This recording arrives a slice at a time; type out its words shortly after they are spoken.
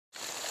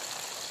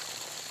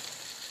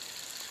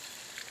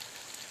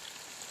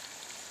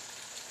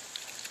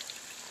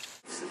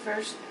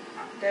first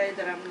day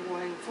that I'm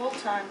going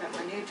full-time at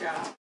my new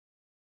job.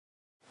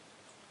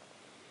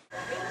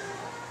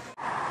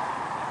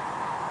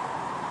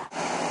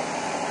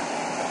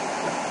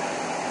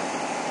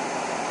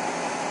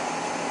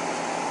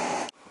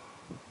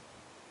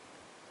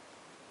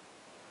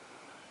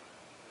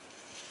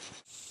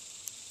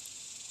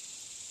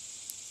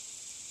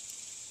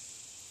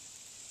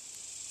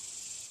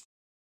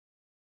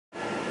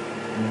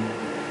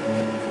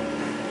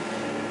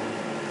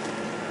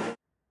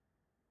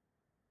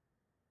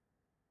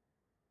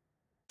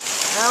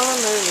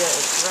 Hallelujah,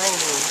 it's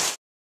raining.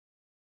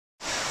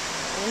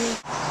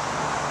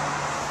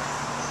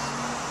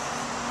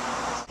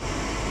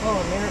 Oh,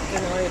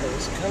 American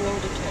Idol's coming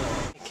to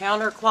town.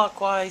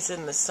 Counterclockwise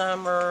in the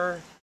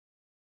summer.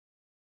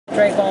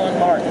 Trayvon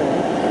Martin.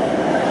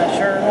 I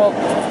sure hope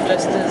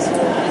justice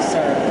will be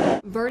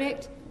served.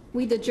 Verdict: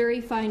 we, the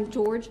jury, find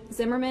George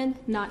Zimmerman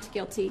not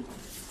guilty.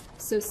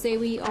 So say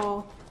we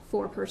all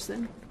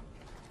four-person.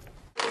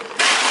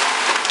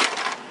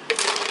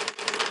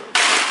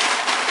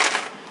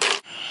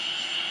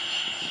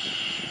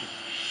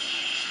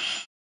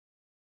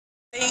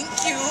 Thank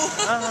you.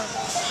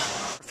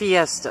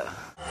 Fiesta.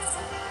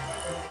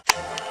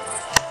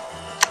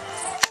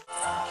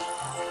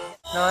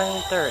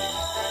 9:30.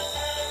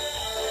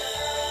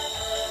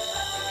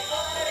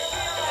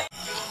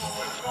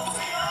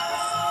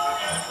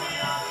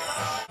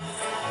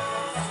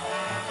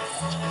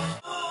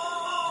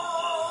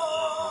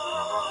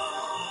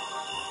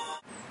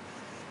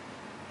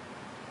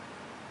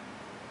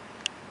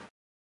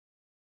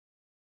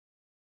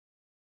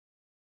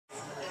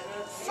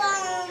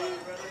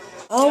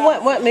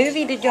 Oh, what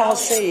movie did y'all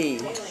see?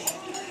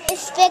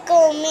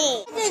 Despicable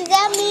Me.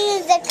 That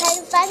means they're kind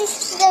of funny.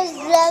 Those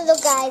little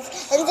guys,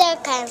 and they're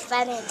kind of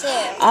funny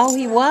too. Oh,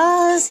 he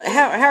was?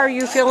 How are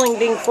you feeling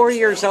being 4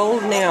 years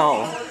old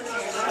now?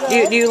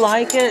 Do you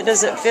like it?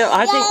 Does it feel...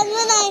 I think...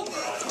 when I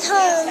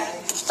turn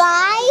 5,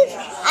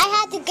 I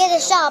had to get a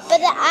shot,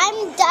 but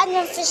I'm done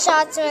with the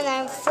shots when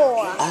I'm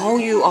 4. Oh,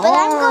 you are? But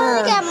I'm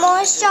going to get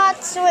more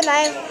shots when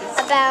I'm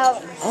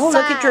about 5.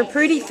 Look at your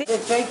pretty face.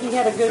 Did Jakey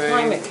had a good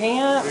time at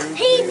camp?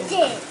 He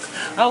did.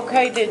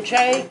 Okay, did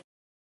Jake?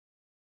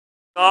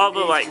 All the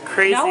like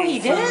crazy. No, he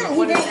didn't.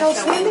 He didn't go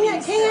swimming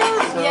at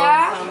camp.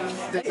 Yeah.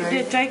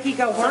 Did Jakey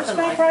go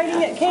horseback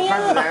riding at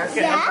camp?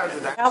 Yeah.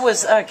 How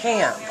was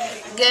camp?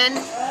 Good.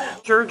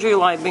 How's your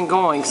July been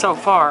going so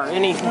far?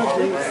 Anything?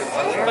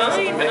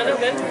 Fine,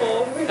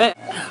 uneventful.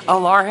 Oh,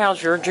 Laura,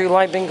 how's your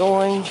July been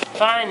going?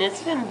 Fine,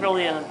 it's been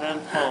really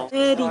uneventful.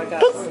 Eddie,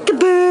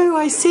 peekaboo,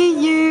 I see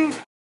you.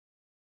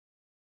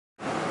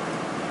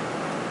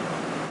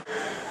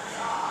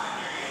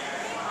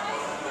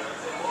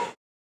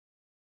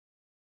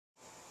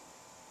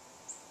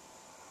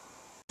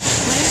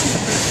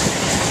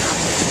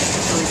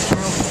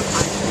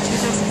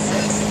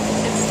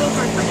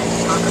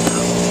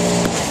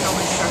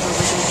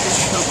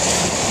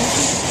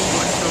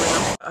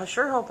 I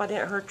sure hope I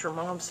didn't hurt your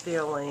mom's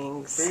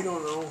feelings. They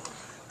don't know.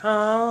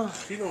 Huh?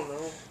 She don't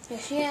know.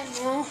 Yes, she has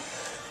no.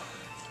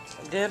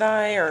 Did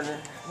I or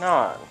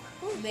not?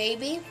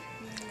 Maybe.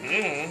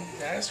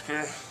 Ask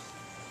her.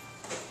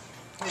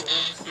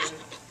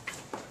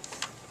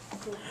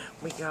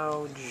 We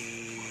go.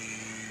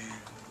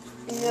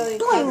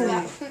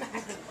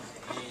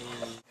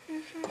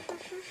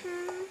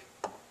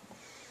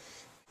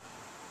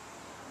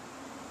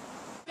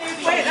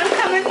 Wait, I'm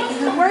coming.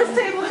 Where's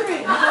table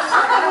 3?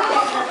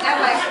 That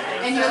way.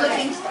 And you're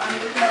looking for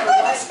another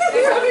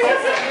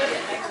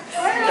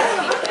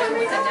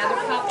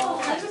couple.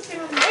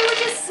 They were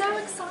just so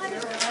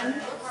excited.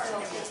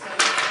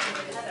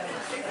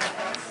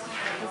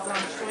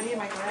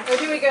 Or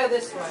do we go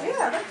this way?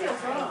 Yeah, that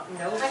feels wrong.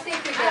 I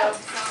think we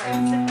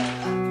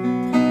go.